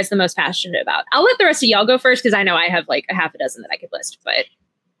casting are you guys the most passionate about? I'll let the rest of y'all go first because I know I have like a half a dozen that I could list, but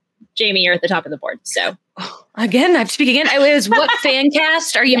Jamie, you're at the top of the board. So again, I have to speak again. It was what fan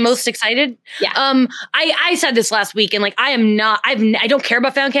cast are you most excited? Yeah. I said this last week, and like I don't care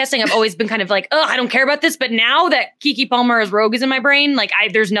about fan casting. I've always been kind of like, oh, I don't care about this. But now that Keke Palmer as Rogue is in my brain, like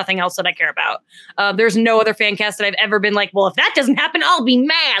there's nothing else that I care about. There's no other fan cast that I've ever been like, well, if that doesn't happen, I'll be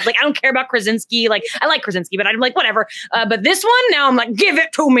mad. Like I don't care about Krasinski. Like I like Krasinski, but I'm like whatever. But this one, now I'm like, give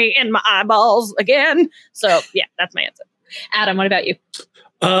it to me in my eyeballs again. So yeah, that's my answer. Adam, what about you?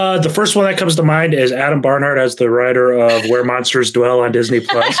 The first one that comes to mind is Adam Barnhart as the writer of Where Monsters Dwell on Disney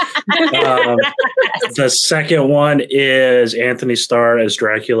Plus. The second one is Anthony Starr as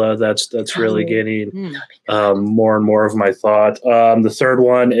Dracula. That's really getting more and more of my thought. The third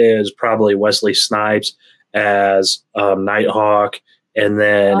one is probably Wesley Snipes as Nighthawk, and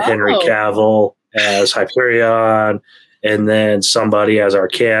then Henry Cavill as Hyperion. And then somebody has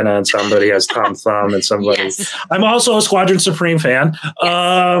Arcana, and somebody has Tom Thumb, and somebody. Yes. I'm also a Squadron Supreme fan.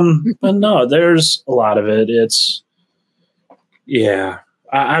 Yes. But no, there's a lot of it.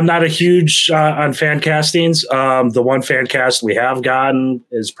 I'm not a huge on fan castings. The one fan cast we have gotten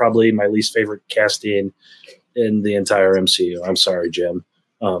is probably my least favorite casting in the entire MCU. I'm sorry, Jim.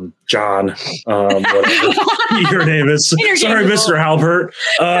 John, whatever your name is. Sorry, Mr. Halbert.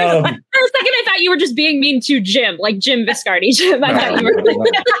 For a second, I thought you were just being mean to Jim, like Jim Viscardi. Jim, I thought you were.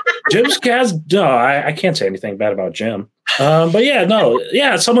 Jim's cast. No, I can't say anything bad about Jim. But yeah, no,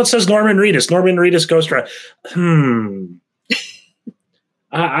 yeah. Someone says Norman Reedus. Norman Reedus Ghost Rider.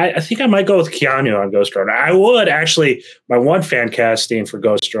 I think I might go with Keanu on Ghost Rider. I would actually. My one fan casting for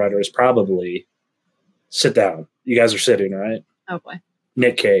Ghost Rider is probably sit down. You guys are sitting, right? Oh boy.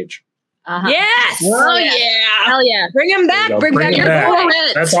 Nick Cage. Uh-huh. Yes. Oh yeah. Hell yeah. Bring him back. Bring back your back.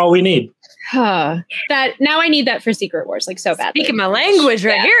 That's all we need. That now I need that for Secret Wars, like so badly. Speaking my language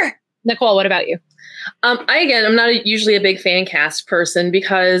right here. Nicole, what about you? I'm not usually a big fan cast person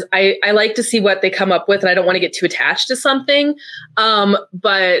because I like to see what they come up with, and I don't want to get too attached to something.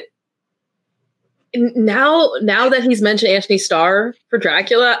 But now that he's mentioned Anthony Starr for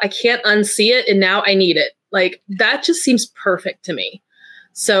Dracula, I can't unsee it, and now I need it. Like that just seems perfect to me.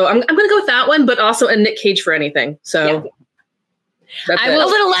 So I'm going to go with that one, but also a Nick Cage for anything. So that's a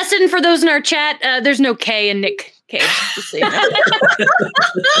little lesson for those in our chat. There's no K in Nick Cage. Just so you know.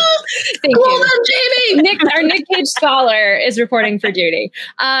 Thank you, Jamie. Our Nick Cage scholar is reporting for duty.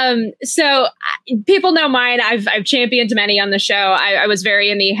 So people know mine. I've championed many on the show. I was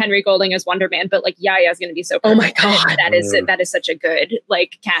very in the Henry Golding as Wonder Man, but like Yaya is going to be so perfect. Oh my god, that is such a good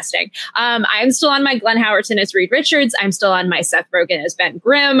like casting. I'm still on my Glenn Howerton as Reed Richards. I'm still on my Seth Rogen as Ben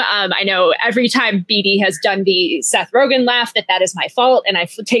Grimm. I know every time BD has done the Seth Rogen laugh that is my fault, and I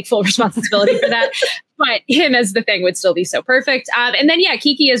take full responsibility for that. But him as the Thing would still be so perfect. And then,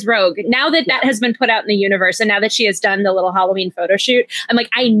 Kiki as Rogue. Now that has been put out in the universe, and now that she has done the little Halloween photo shoot, I'm like,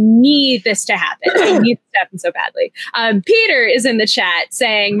 I need this to happen. I need this to happen so badly. Peter is in the chat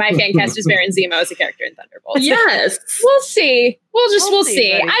saying my fan cast is Baron Zemo as a character in Thunderbolts. Yes. We'll see. We'll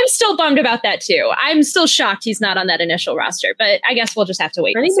see. Buddy. I'm still bummed about that too. I'm still shocked he's not on that initial roster, but I guess we'll just have to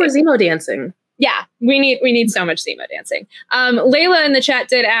wait. I need more Zemo dancing. Yeah, we need so much Zemo dancing. Layla in the chat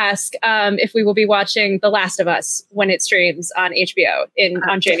did ask if we will be watching The Last of Us when it streams on HBO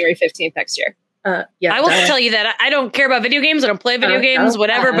on January 15th next year. Yeah, I will tell you that I don't care about video games. I don't play video games,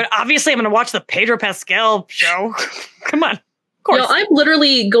 whatever. But obviously, I'm going to watch the Pedro Pascal show. Come on. Of course. I'm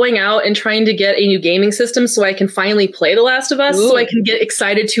literally going out and trying to get a new gaming system so I can finally play The Last of Us, so I can get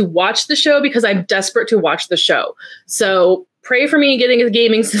excited to watch the show because I'm desperate to watch the show. So pray for me getting a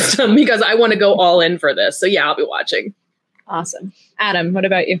gaming system because I want to go all in for this. So yeah, I'll be watching. Awesome. Adam, what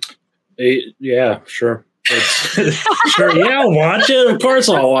about you? Yeah, sure. Sure. Yeah, I'll watch it. Of course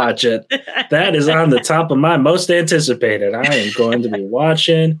I'll watch it. That is on the top of my most anticipated. I am going to be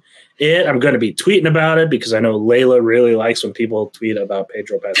watching it. I'm going to be tweeting about it because I know Layla really likes when people tweet about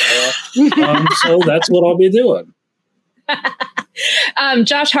Pedro Pascal. So that's what I'll be doing.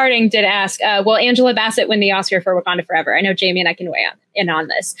 Josh Harding did ask, will Angela Bassett win the Oscar for Wakanda Forever? I know Jamie and I can weigh in on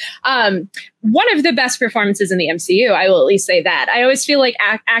this. One of the best performances in the MCU, I will at least say that. I always feel like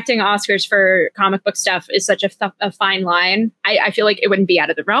acting Oscars for comic book stuff is such a fine line. I feel like it wouldn't be out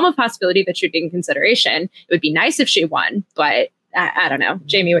of the realm of possibility that she'd be in consideration. It would be nice if she won, but I don't know.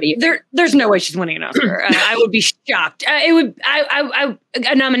 Jamie, what do you think? There's no way she's winning an Oscar. I would be shocked. It would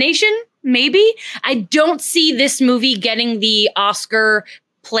a nomination? Maybe. I don't see this movie getting the Oscar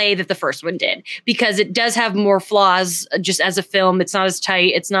play that the first one did because it does have more flaws just as a film. It's not as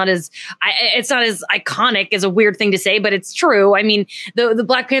tight. It's not as iconic, is a weird thing to say, but it's true. I mean, the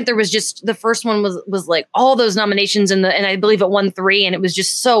Black Panther was just, the first one was like all those nominations and I believe it won 3 and it was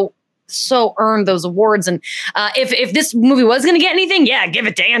just so earned those awards. And if this movie was going to get anything, yeah, give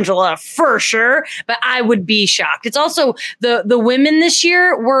it to Angela for sure. But I would be shocked. It's also the women this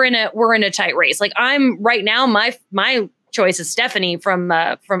year we're in a tight race. Like I'm right now, my choice is Stephanie from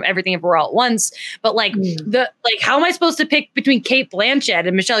Everything Everywhere All at Once. But how am I supposed to pick between Cate Blanchett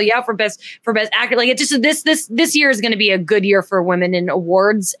and Michelle Yeoh for best actor? Like it just this year is going to be a good year for women in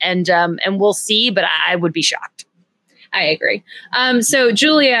awards, and we'll see. But I would be shocked. I agree. So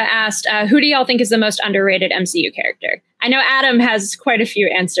Julia asked, who do y'all think is the most underrated MCU character? I know Adam has quite a few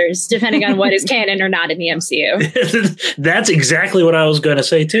answers, depending on what is canon or not in the MCU. That's exactly what I was going to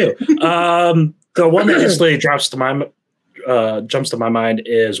say, too. The one that instantly jumps to my mind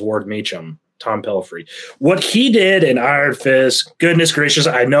is Ward Meacham, Tom Pelphrey. What he did in Iron Fist, goodness gracious,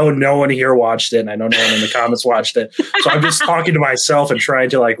 I know no one here watched it, and I know no one in the comments watched it. So I'm just talking to myself and trying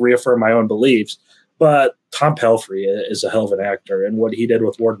to reaffirm my own beliefs. But Tom Pelphrey is a hell of an actor, and what he did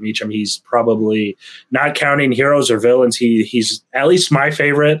with Ward Meacham, he's probably, not counting heroes or villains, he's at least my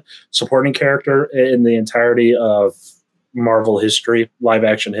favorite supporting character in the entirety of Marvel history, live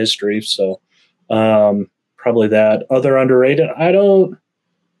action history. So probably that. Other underrated, I don't.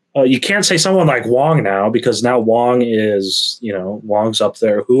 You can't say someone like Wong now because now Wong is, Wong's up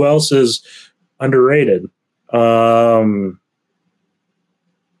there. Who else is underrated? I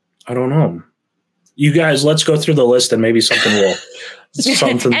don't know. You guys, let's go through the list and maybe something will.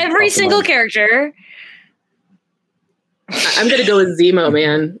 Every single character. I'm going to go with Zemo,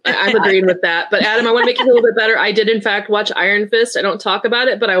 man. I'm agreeing with that. But Adam, I want to make it a little bit better. I did, in fact, watch Iron Fist. I don't talk about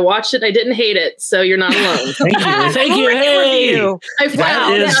it, but I watched it. I didn't hate it. So you're not alone. Thank you. Thank you. Hey. I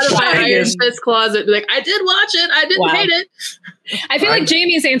found out of my Iron Fist closet. Like, I did watch it. I didn't hate it. I feel like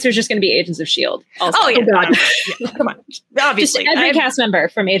Jamie's answer is just going to be Agents of S.H.I.E.L.D. Also. Oh, yeah. Come on. Obviously. Just every cast member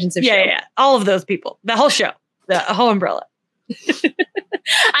from Agents of S.H.I.E.L.D. Yeah. All of those people. The whole show. The whole umbrella.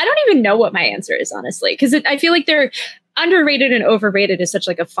 I don't even know what my answer is, honestly, because I feel like they're underrated and overrated is such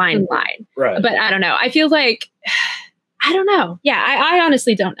a fine line. Right. But I don't know. I feel like, I don't know. Yeah, I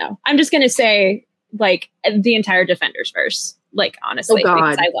honestly don't know. I'm just going to say the entire Defenders verse. Like, honestly, God.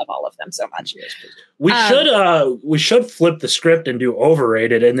 because I love all of them so much. We should flip the script and do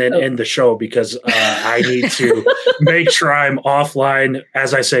overrated and then end the show because I need to make sure I'm offline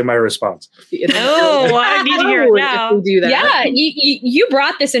as I say my response. Oh, I need to hear it now. If we do that. Yeah, you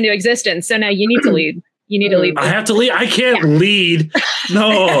brought this into existence, so now you need to lead. You need to lead. I have to lead. I can't lead.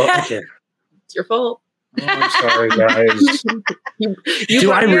 No, I can't. It's your fault. Oh, I'm sorry, guys.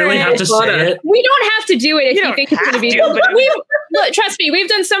 Do I really have to say it? We don't have to do it if you think it's going to be. Look, trust me, we've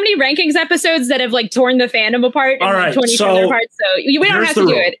done so many rankings episodes that have like torn the fandom apart and All right, torn each other apart. So we don't have to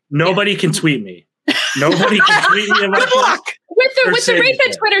do it. Nobody can tweet me. Nobody can tweet me about this. With the rate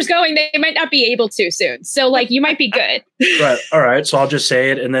that Twitter's going, they might not be able to soon. So like you might be good. Right. All right. So I'll just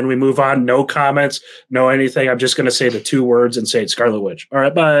say it and then we move on. No comments, no anything. I'm just going to say the 2 words and say it's Scarlet Witch. All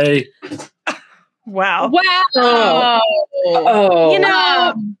right. Bye. Wow. Oh. You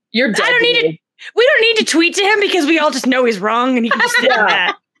know, you're dead. We don't need to tweet to him because we all just know he's wrong and he can just say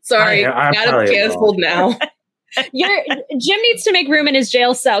that. Sorry. Adam's canceled now. Jim needs to make room in his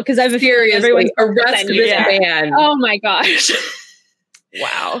jail cell because I have a feeling everyone's arrest this man. Oh my gosh.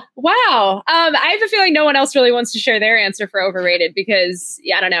 Wow. I have a feeling no one else really wants to share their answer for overrated because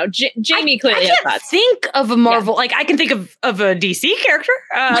I don't know. Jamie clearly has thoughts. Think of a Marvel like I can think of a DC character,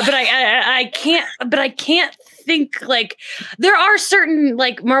 but I can't. But I can't think like there are certain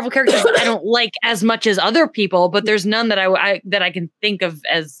like Marvel characters that I don't like as much as other people, but there's none that I can think of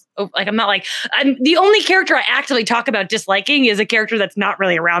as like I'm the only character I actively talk about disliking is a character that's not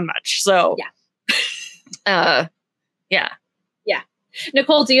really around much. So yeah.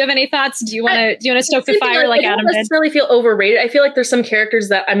 Nicole, do you have any thoughts? Do you want to stoke the fire like Adam did? I don't necessarily feel overrated. I feel like there's some characters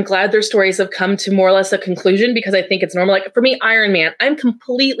that I'm glad their stories have come to more or less a conclusion because I think it's normal. Like for me, Iron Man, I'm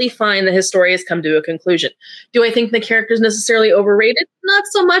completely fine that his story has come to a conclusion. Do I think the character is necessarily overrated? Not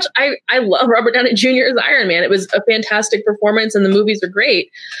so much. I love Robert Downey Jr. as Iron Man. It was a fantastic performance and the movies are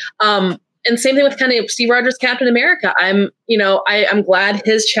great. And same thing with kind of Steve Rogers' Captain America. I'm glad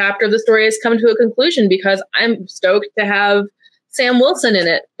his chapter of the story has come to a conclusion because I'm stoked to have Sam Wilson in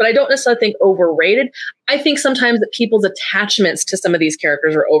it, but I don't necessarily think overrated. I think sometimes that people's attachments to some of these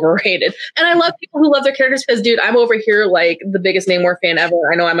characters are overrated. And I love people who love their characters because, dude, I'm over here like the biggest Namor fan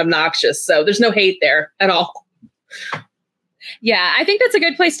ever. I know I'm obnoxious, so there's no hate there at all. Yeah, I think that's a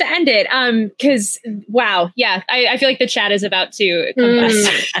good place to end it. Because I feel like the chat is about to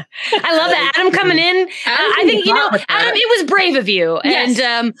confess. I love that Adam coming in. I think Adam, it was brave of you,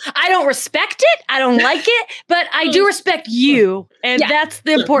 and I don't respect it. I don't like it, but I do respect you, and that's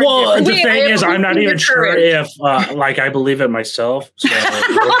the important. Well, difference. the thing is, I'm not even sure if I believe it myself. So.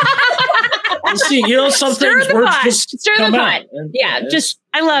 See, some things words just stir the pot.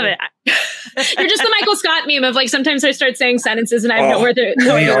 I love it. You're just the Michael Scott meme of like sometimes I start saying sentences and I have nowhere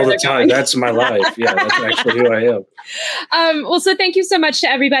all the time. That's my life. Yeah, that's actually who I am. Well, so thank you so much to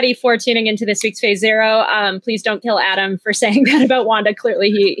everybody for tuning into this week's Phase Zero. Please don't kill Adam for saying that about Wanda. Clearly,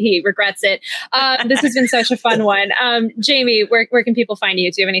 he regrets it. This has been such a fun one. Jamie, where can people find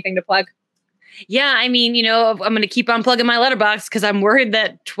you? Do you have anything to plug? Yeah, I mean, I'm going to keep on plugging my letterbox because I'm worried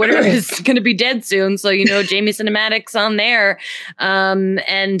that Twitter is going to be dead soon. So, Jamie Cinematics on there. And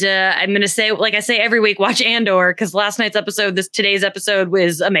I'm going to say, like I say every week, watch Andor because today's episode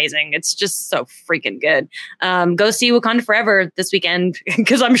was amazing. It's just so freaking good. Go see Wakanda Forever this weekend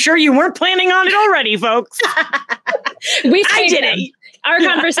because I'm sure you weren't planning on it already, folks. I did it. Our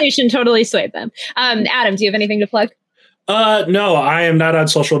conversation totally swayed them. Adam, do you have anything to plug? No, I am not on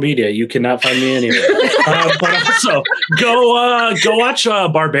social media. You cannot find me anywhere. But also, go watch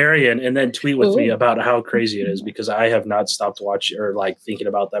Barbarian and then tweet with me about how crazy it is because I have not stopped watching or thinking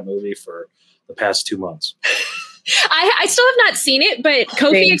about that movie for the past 2 months. I still have not seen it, but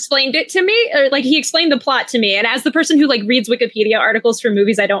Kofi explained it to me, or he explained the plot to me. And as the person who reads Wikipedia articles for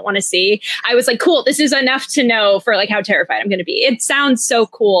movies I don't want to see, I was like, cool, this is enough to know for how terrified I'm going to be. It sounds so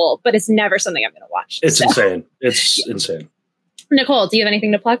cool, but it's never something I'm going to watch. It's insane. It's insane. Nicole, do you have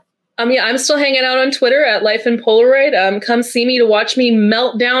anything to plug? I'm still hanging out on Twitter at Life in Polaroid. Come see me to watch me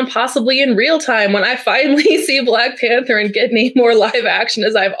melt down possibly in real time when I finally see Black Panther and get Namor live action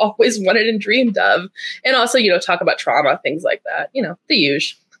as I've always wanted and dreamed of. And also, talk about trauma, things like that. The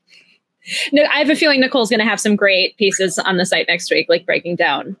usual. No, I have a feeling Nicole's going to have some great pieces on the site next week, breaking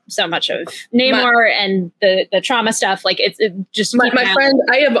down so much of Namor and the trauma stuff. It's just my friend.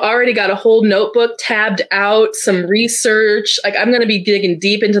 I have already got a whole notebook tabbed out, some research. I'm going to be digging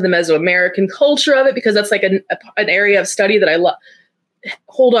deep into the Mesoamerican culture of it because that's an area of study that I love.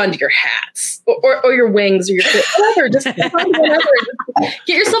 Hold on to your hats or your wings or your whatever. Just whatever.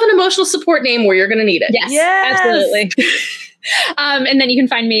 Get yourself an emotional support name where you're going to need it. Yes, absolutely. And then you can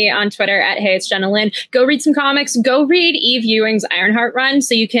find me on Twitter at Hey It's Jenna Lynn. Go read some comics. Go read Eve Ewing's Ironheart run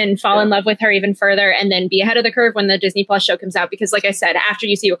so you can fall in love with her even further and then be ahead of the curve when the Disney Plus show comes out. Because like I said, after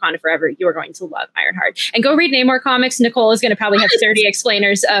you see Wakanda Forever, you are going to love Ironheart. And go read Namor comics. Nicole is going to probably have 30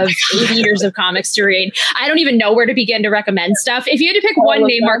 explainers of 80 years of comics to read. I don't even know where to begin to recommend stuff. If you had to pick one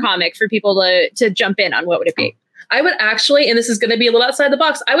Namor comic for people to jump in on, what would it be? I would actually, and this is going to be a little outside the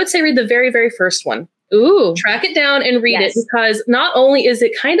box, I would say read the very, very first one. Ooh. Track it down and read it, because not only is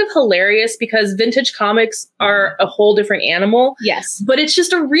it kind of hilarious because vintage comics are a whole different animal. Yes. But it's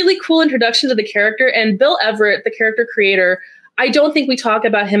just a really cool introduction to the character. And Bill Everett, the character creator, I don't think we talk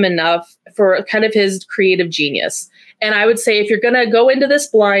about him enough for kind of his creative genius. And I would say if you're going to go into this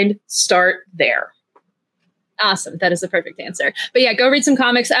blind, start there. Awesome. That is the perfect answer. But yeah, go read some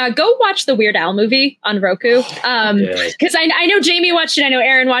comics. Go watch the Weird Al movie on Roku. Because I know Jamie watched it. I know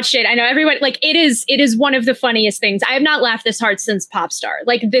Aaron watched it. I know everyone. Like it is one of the funniest things. I have not laughed this hard since Popstar.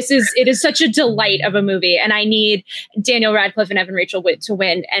 Like it is such a delight of a movie. And I need Daniel Radcliffe and Evan Rachel Wood to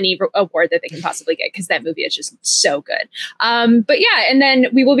win any award that they can possibly get, because that movie is just so good. But yeah, and then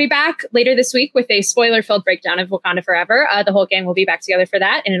we will be back later this week with a spoiler-filled breakdown of Wakanda Forever. The whole gang will be back together for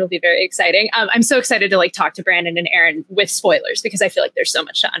that, and it'll be very exciting. I'm so excited to talk to Brandon and Aaron with spoilers, because I feel like there's so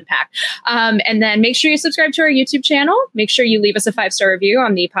much to unpack. And then make sure you subscribe to our YouTube channel. Make sure you leave us a 5-star review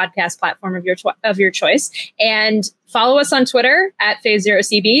on the podcast platform of your choice, and follow us on Twitter at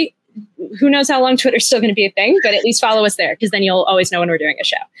Phase0CB. Who knows how long Twitter's still going to be a thing, but at least follow us there, because then you'll always know when we're doing a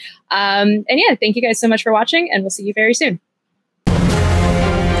show. And yeah, thank you guys so much for watching, and we'll see you very soon.